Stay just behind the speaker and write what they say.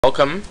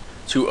Welcome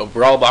to a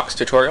BrawlBox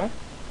tutorial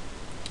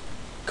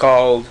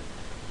called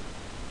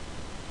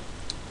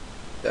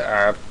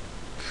I'll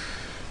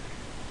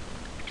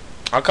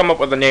come up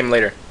with a name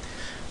later,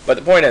 but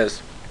the point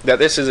is that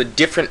this is a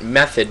different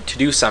method to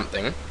do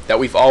something that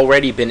we've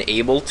already been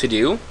able to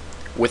do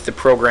with the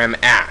program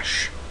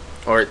Ash,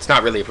 or it's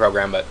not really a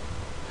program, but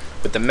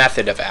with the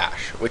method of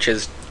Ash, which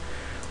is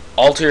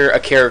alter a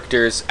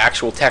character's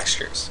actual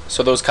textures.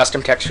 So those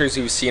custom textures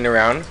you've seen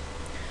around,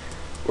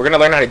 we're going to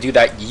learn how to do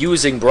that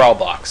using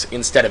BrawlBox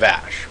instead of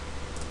Ash.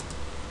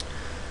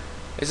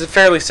 It's a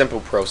fairly simple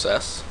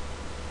process,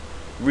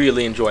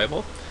 really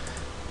enjoyable.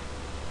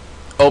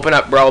 Open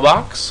up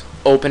BrawlBox,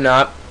 open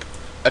up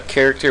a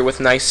character with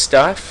nice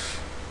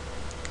stuff.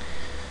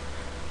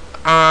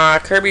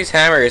 Kirby's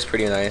hammer is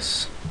pretty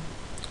nice,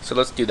 so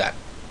let's do that.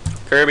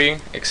 Kirby,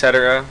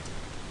 etc.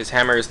 His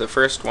hammer is the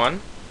first one.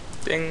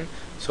 Ding.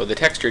 So the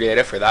texture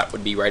data for that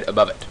would be right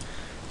above it.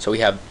 So we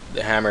have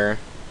the hammer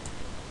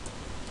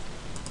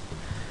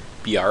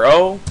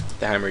BRO,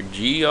 the hammer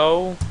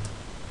GO,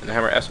 and the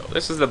hammer SO.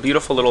 This is the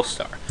beautiful little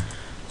star.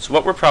 So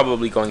what we're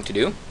probably going to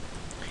do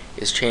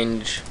is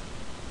change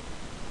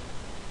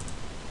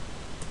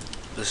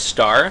the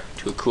star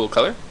to a cool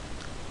color.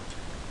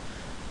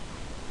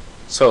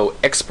 So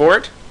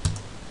export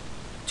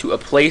to a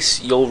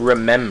place you'll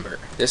remember.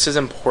 This is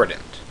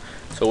important.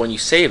 So when you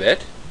save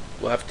it,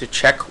 we'll have to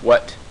check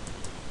what.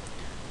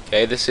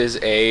 Okay, this is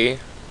a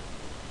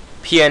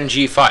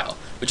PNG file,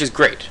 which is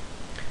great.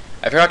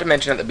 I forgot to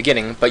mention at the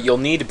beginning, but you'll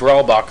need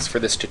BrawlBox for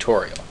this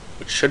tutorial,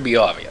 which should be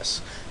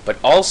obvious. But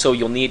also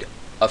you'll need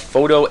a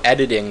photo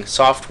editing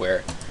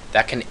software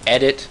that can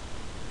edit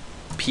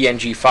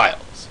PNG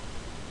files.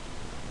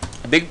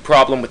 A big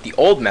problem with the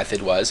old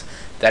method was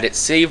that it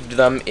saved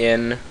them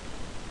in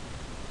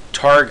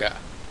Targa,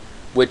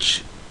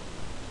 which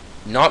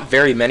not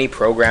very many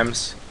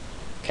programs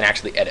can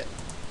actually edit.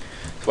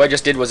 So what I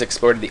just did was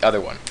exported the other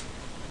one.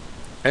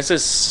 This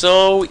is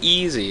so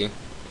easy.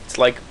 It's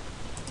like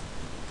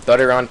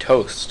butter on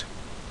toast.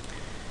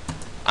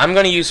 I'm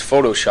going to use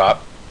Photoshop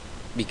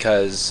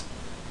because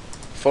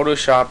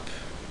Photoshop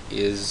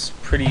is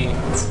pretty...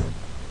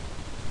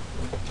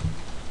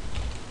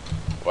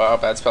 Wow,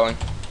 bad spelling.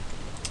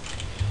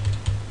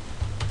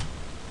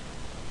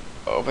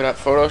 Open up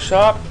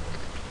Photoshop.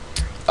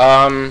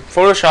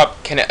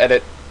 Photoshop can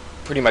edit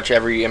pretty much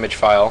every image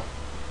file,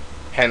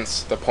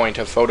 hence the point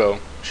of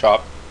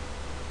Photoshop.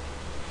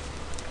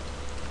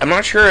 I'm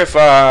not sure if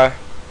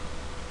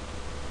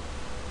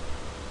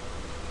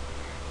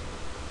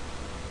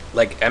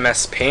like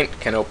MS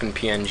Paint can open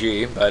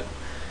PNG, but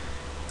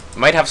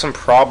might have some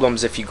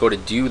problems if you go to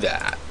do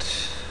that.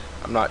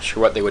 I'm not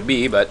sure what they would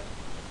be, but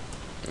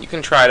you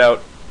can try it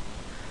out.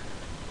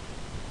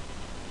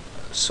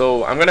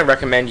 So I'm going to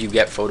recommend you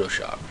get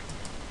Photoshop,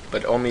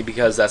 but only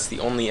because that's the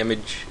only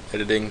image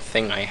editing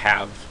thing I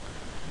have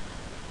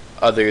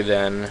other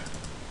than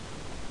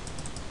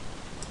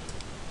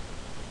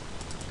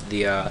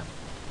the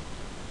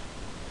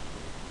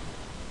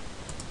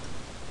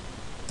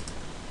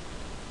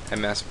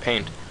MS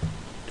Paint.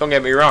 Don't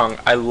get me wrong,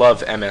 I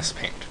love MS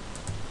Paint.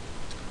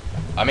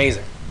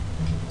 Amazing.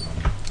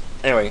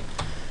 Anyway,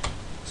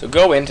 so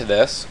go into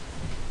this.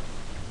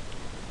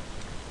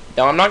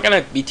 Now I'm not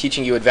going to be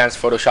teaching you advanced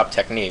Photoshop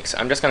techniques.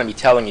 I'm just going to be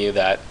telling you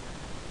that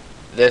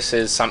this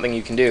is something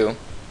you can do,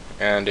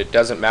 and it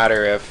doesn't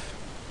matter if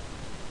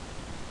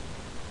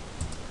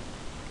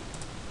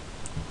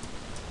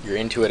you're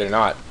into it or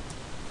not.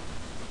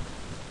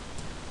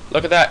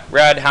 Look at that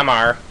red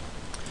hammer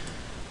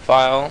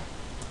file.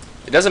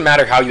 It doesn't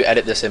matter how you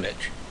edit this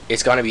image.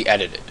 It's going to be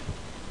edited.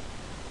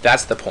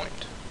 That's the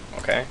point.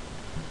 Okay?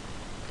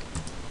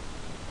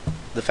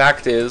 The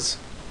fact is,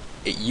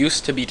 it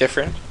used to be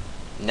different.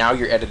 Now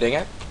you're editing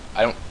it.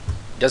 It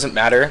doesn't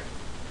matter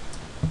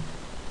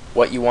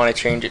what you want to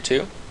change it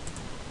to.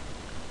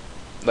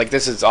 Like,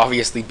 this is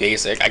obviously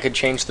basic. I could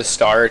change the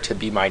star to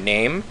be my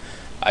name.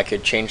 I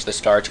could change the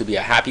star to be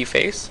a happy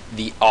face,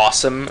 the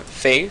awesome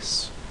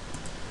face,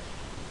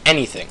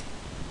 anything.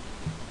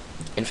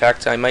 In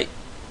fact, I might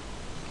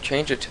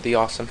change it to the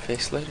awesome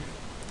face later.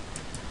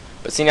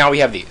 But see, now we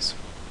have these.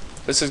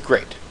 This is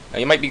great. Now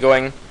you might be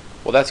going,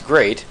 well, that's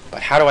great,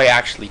 but how do I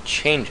actually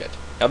change it?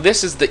 Now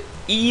this is the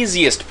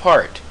easiest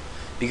part,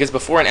 because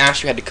before in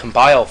Ash you had to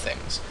compile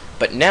things,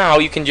 but now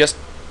you can just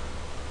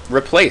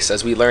replace,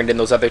 as we learned in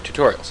those other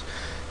tutorials.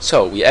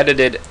 So we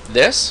edited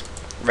this,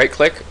 right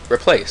click,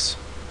 replace.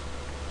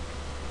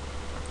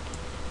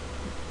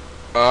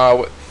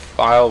 What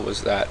file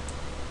was that?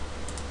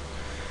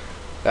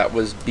 That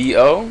was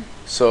BO.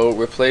 So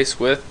replace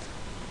with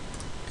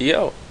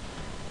BO.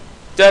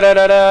 Da da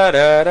da da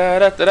da da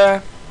da da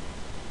da.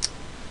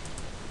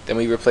 Then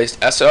we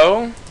replaced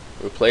SO.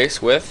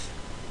 Replace with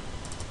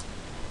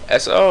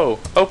SO.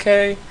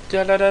 Okay.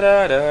 Da da da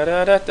da da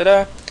da da da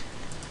da.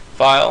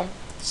 File.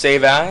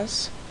 Save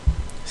as.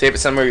 Save it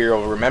somewhere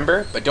you'll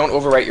remember, but don't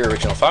overwrite your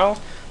original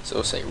file.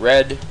 So say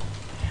red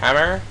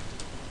hammer.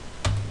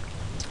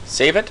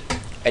 Save it,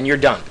 and you're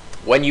done.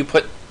 When you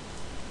put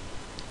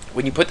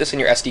this in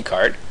your SD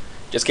card,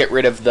 just get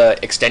rid of the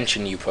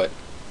extension you put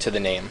to the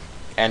name,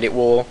 and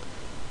it'll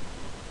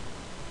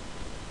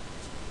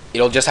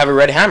just have a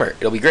red hammer.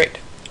 It'll be great.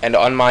 And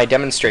on my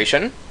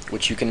demonstration,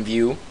 which you can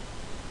view,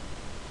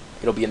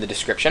 it'll be in the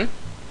description,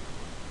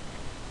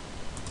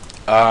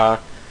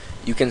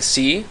 you can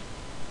see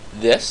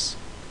this,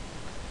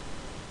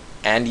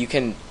 and you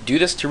can do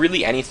this to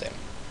really anything.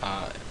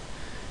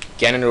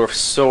 Ganondorf's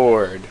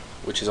sword,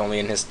 which is only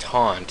in his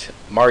taunt,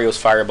 Mario's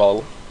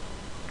fireball,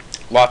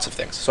 lots of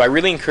things. So I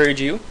really encourage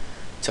you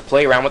to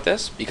play around with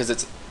this, because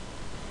it's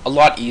a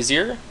lot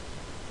easier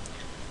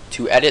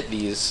to edit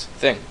these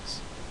things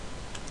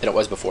than it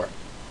was before.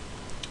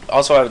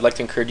 Also, I would like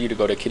to encourage you to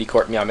go to Kitty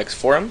Court Meow Mix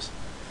forums,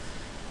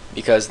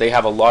 because they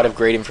have a lot of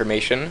great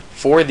information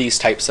for these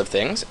types of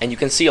things, and you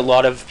can see a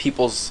lot of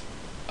people's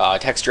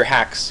texture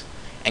hacks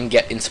and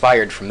get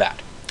inspired from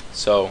that.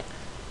 So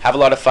have a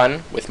lot of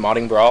fun with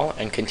modding Brawl,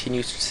 and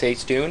continue to stay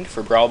tuned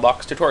for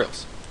BrawlBox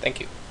tutorials. Thank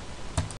you.